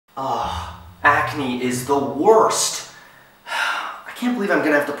Acne is the worst. I can't believe I'm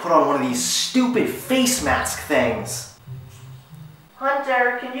gonna have to put on one of these stupid face mask things.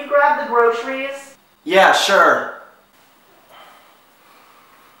 Hunter, can you grab the groceries? Yeah, sure.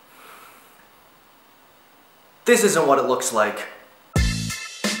 This isn't what it looks like.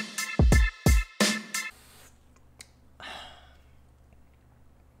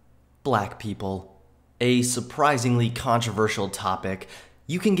 Black people. A surprisingly controversial topic.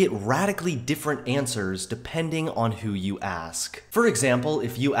 You can get radically different answers depending on who you ask. For example,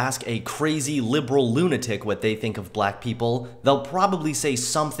 if you ask a crazy liberal lunatic what they think of black people, they'll probably say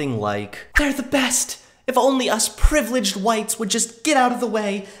something like, "They're the best! If only us privileged whites would just get out of the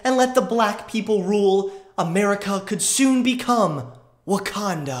way and let the black people rule, America could soon become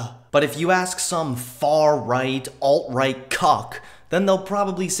Wakanda." But if you ask some far-right, alt-right cuck, then they'll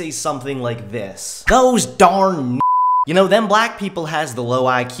probably say something like this. "Those darn You know, them black people has the low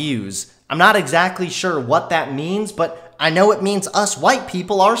IQs. I'm not exactly sure what that means, but I know it means us white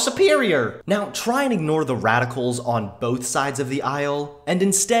people are superior." Now, try and ignore the radicals on both sides of the aisle, and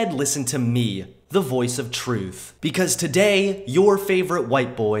instead listen to me, the voice of truth. Because today, your favorite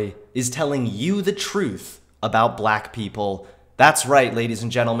white boy is telling you the truth about black people. That's right, ladies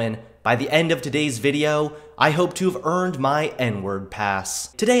and gentlemen. By the end of today's video, I hope to have earned my N-word pass.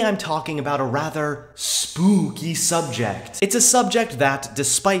 Today I'm talking about a rather spooky subject. It's a subject that,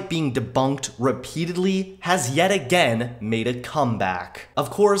 despite being debunked repeatedly, has yet again made a comeback.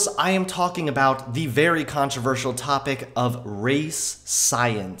 Of course, I am talking about the very controversial topic of race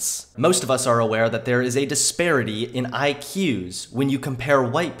science. Most of us are aware that there is a disparity in IQs when you compare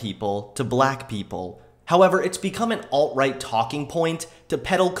white people to black people. However, it's become an alt-right talking point to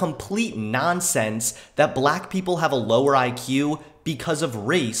peddle complete nonsense that black people have a lower IQ because of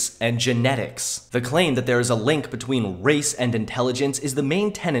race and genetics. The claim that there is a link between race and intelligence is the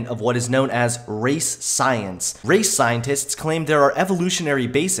main tenet of what is known as race science. Race scientists claim there are evolutionary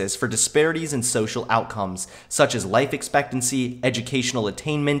bases for disparities in social outcomes, such as life expectancy, educational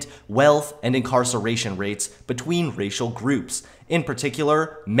attainment, wealth, and incarceration rates between racial groups. In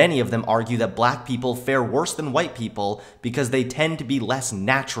particular, many of them argue that black people fare worse than white people because they tend to be less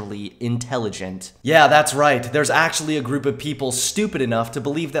naturally intelligent. Yeah, that's right. There's actually a group of people stupid enough to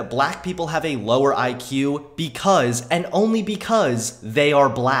believe that black people have a lower IQ because, and only because, they are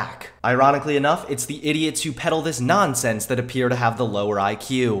black. Ironically enough, it's the idiots who peddle this nonsense that appear to have the lower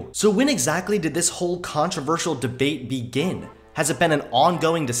IQ. So when exactly did this whole controversial debate begin? Has it been an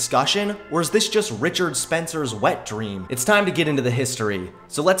ongoing discussion, or is this just Richard Spencer's wet dream? It's time to get into the history.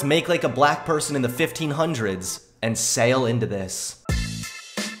 So let's make like a black person in the 1500s and sail into this.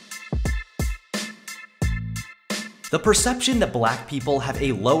 The perception that black people have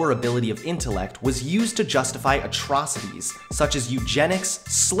a lower ability of intellect was used to justify atrocities, such as eugenics,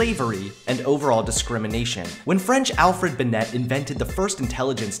 slavery, and overall discrimination. When French Alfred Binet invented the first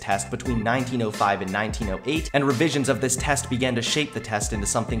intelligence test between 1905 and 1908, and revisions of this test began to shape the test into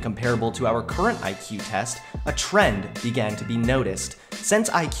something comparable to our current IQ test, a trend began to be noticed. Since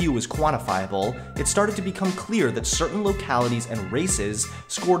IQ was quantifiable, it started to become clear that certain localities and races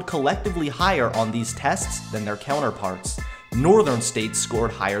scored collectively higher on these tests than their counterparts. Northern states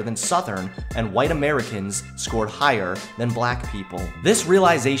scored higher than Southern, and white Americans scored higher than black people. This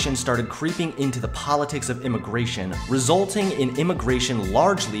realization started creeping into the politics of immigration, resulting in immigration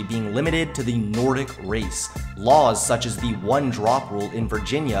largely being limited to the Nordic race. Laws such as the one-drop rule in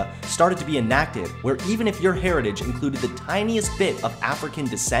Virginia started to be enacted, where even if your heritage included the tiniest bit of African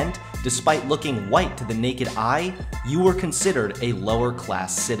descent, despite looking white to the naked eye, you were considered a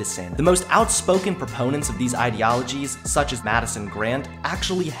lower-class citizen. The most outspoken proponents of these ideologies, such as Madison Grant,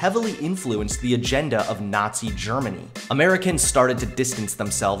 actually heavily influenced the agenda of Nazi Germany. Americans started to distance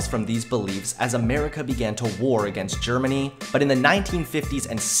themselves from these beliefs as America began to war against Germany, but in the 1950s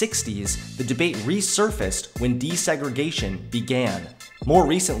and 60s, the debate resurfaced when desegregation began. More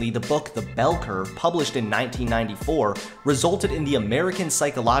recently, the book The Bell Curve, published in 1994, resulted in the American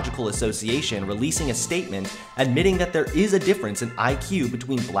Psychological Association releasing a statement admitting that there is a difference in IQ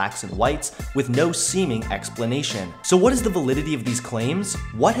between blacks and whites with no seeming explanation. So what is the validity of these claims?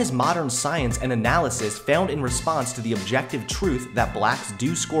 What has modern science and analysis found in response to the objective truth that blacks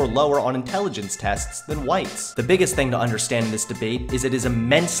do score lower on intelligence tests than whites? The biggest thing to understand in this debate is it is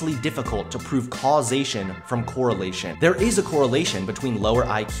immensely difficult to prove causation from correlation. There is a correlation between lower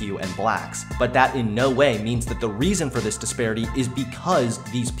IQ and blacks, but that in no way means that the reason for this disparity is because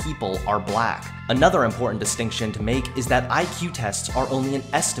these people are black. Another important distinction to make is that IQ tests are only an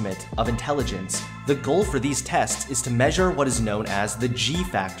estimate of intelligence. The goal for these tests is to measure what is known as the G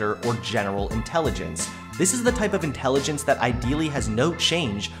factor, or general intelligence. This is the type of intelligence that ideally has no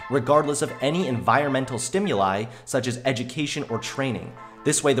change regardless of any environmental stimuli such as education or training.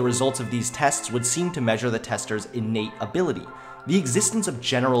 This way, the results of these tests would seem to measure the tester's innate ability. The existence of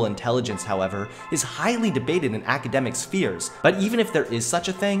general intelligence, however, is highly debated in academic spheres, but even if there is such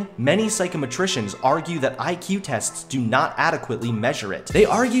a thing, many psychometricians argue that IQ tests do not adequately measure it. They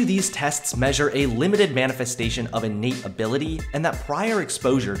argue these tests measure a limited manifestation of innate ability, and that prior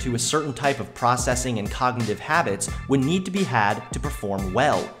exposure to a certain type of processing and cognitive habits would need to be had to perform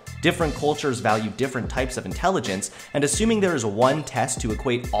well. Different cultures value different types of intelligence, and assuming there is one test to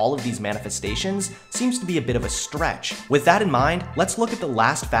equate all of these manifestations seems to be a bit of a stretch. With that in mind, let's look at the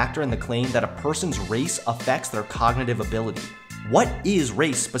last factor in the claim that a person's race affects their cognitive ability. What is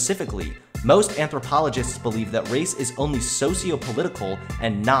race specifically? Most anthropologists believe that race is only socio-political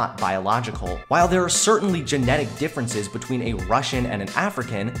and not biological. While there are certainly genetic differences between a Russian and an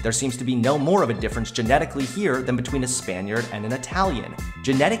African, there seems to be no more of a difference genetically here than between a Spaniard and an Italian.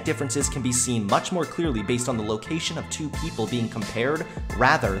 Genetic differences can be seen much more clearly based on the location of two people being compared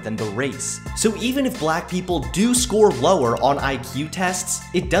rather than the race. So even if black people do score lower on IQ tests,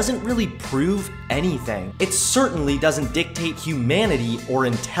 it doesn't really prove anything. It certainly doesn't dictate humanity or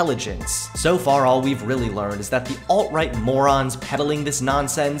intelligence. So far, all we've really learned is that the alt-right morons peddling this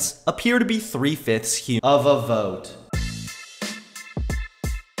nonsense appear to be 3/5 human of a vote.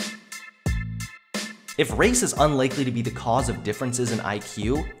 If race is unlikely to be the cause of differences in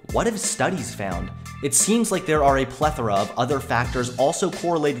IQ, what have studies found? It seems like there are a plethora of other factors also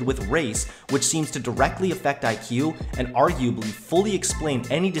correlated with race, which seems to directly affect IQ and arguably fully explain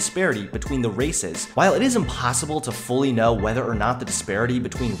any disparity between the races. While it is impossible to fully know whether or not the disparity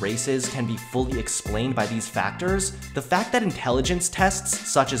between races can be fully explained by these factors, the fact that intelligence tests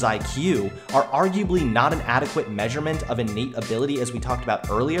such as IQ are arguably not an adequate measurement of innate ability as we talked about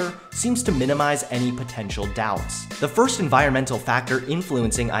earlier seems to minimize any potential doubts. The first environmental factor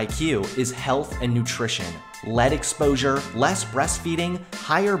influencing IQ is health and nutrition. Lead exposure, less breastfeeding,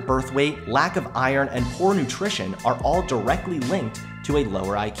 higher birth weight, lack of iron, and poor nutrition are all directly linked to a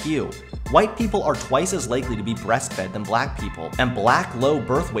lower IQ. White people are twice as likely to be breastfed than black people, and black low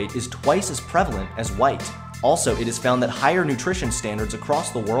birth weight is twice as prevalent as white. Also, it is found that higher nutrition standards across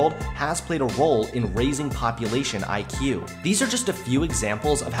the world has played a role in raising population IQ. These are just a few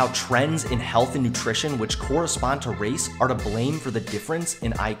examples of how trends in health and nutrition which correspond to race are to blame for the difference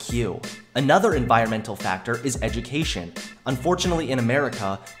in IQ. Another environmental factor is education. Unfortunately, in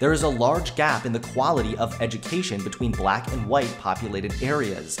America, there is a large gap in the quality of education between black and white populated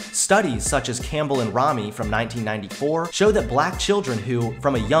areas. Studies such as Campbell and Rami from 1994 show that black children who,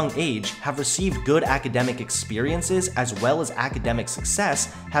 from a young age, have received good academic experiences as well as academic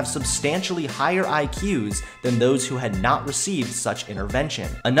success have substantially higher IQs than those who had not received such intervention.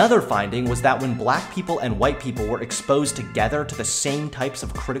 Another finding was that when black people and white people were exposed together to the same types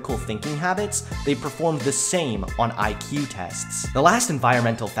of critical thinking habits, they performed the same on IQ tests. The last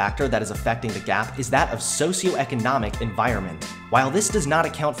environmental factor that is affecting the gap is that of socioeconomic environment. While this does not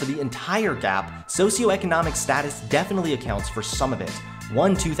account for the entire gap, socioeconomic status definitely accounts for some of it.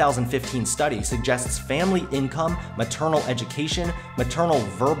 One 2015 study suggests family income, maternal education, maternal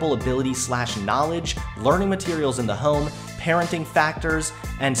verbal ability/knowledge, learning materials in the home, parenting factors,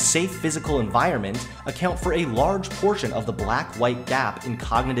 and safe physical environment account for a large portion of the black-white gap in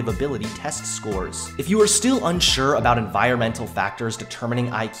cognitive ability test scores. If you are still unsure about environmental factors determining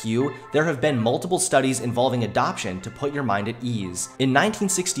IQ, there have been multiple studies involving adoption to put your mind at ease. In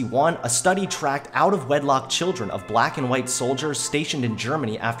 1961, a study tracked out-of-wedlock children of black and white soldiers stationed in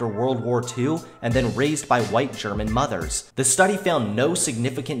Germany after World War II and then raised by white German mothers. The study found no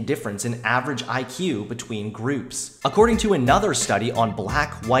significant difference in average IQ between groups. According to another study on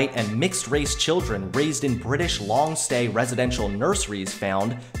black, white, and mixed-race children raised in British long-stay residential nurseries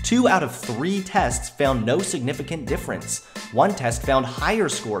found 2 out of 3 tests found no significant difference. One test found higher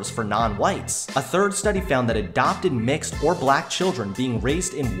scores for non-whites. A third study found that adopted mixed or black children being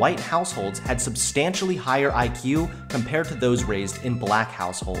raised in white households had substantially higher IQ compared to those raised in black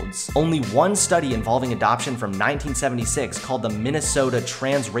households. Only one study involving adoption from 1976 called the Minnesota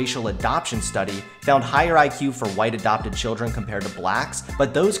Transracial Adoption Study found higher IQ for white adopted children compared to blacks,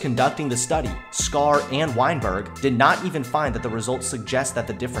 but those conducting the study, Scar and Weinberg, did not even find that the results suggest that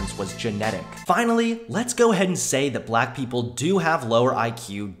the difference was genetic. Finally, let's go ahead and say that black people do have lower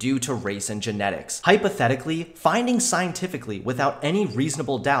IQ due to race and genetics. Hypothetically, finding scientifically without any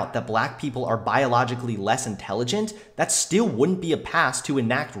reasonable doubt that black people are biologically less intelligent, that still wouldn't be a pass to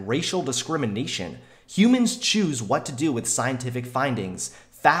enact racial discrimination. Humans choose what to do with scientific findings.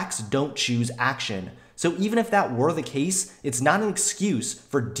 Facts don't choose action. So even if that were the case, it's not an excuse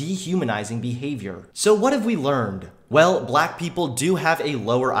for dehumanizing behavior. So what have we learned? Well, black people do have a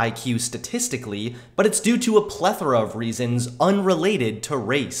lower IQ statistically, but it's due to a plethora of reasons unrelated to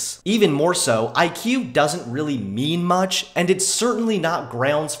race. Even more so, IQ doesn't really mean much, and it's certainly not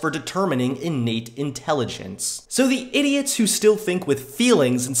grounds for determining innate intelligence. So the idiots who still think with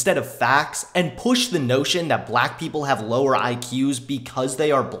feelings instead of facts and push the notion that black people have lower IQs because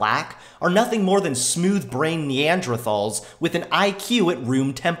they are black are nothing more than smooth-brained Neanderthals with an IQ at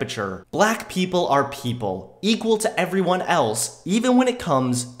room temperature. Black people are people, equal to everyone else, even when it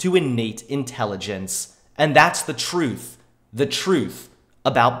comes to innate intelligence. And that's the truth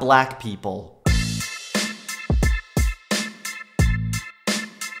about black people.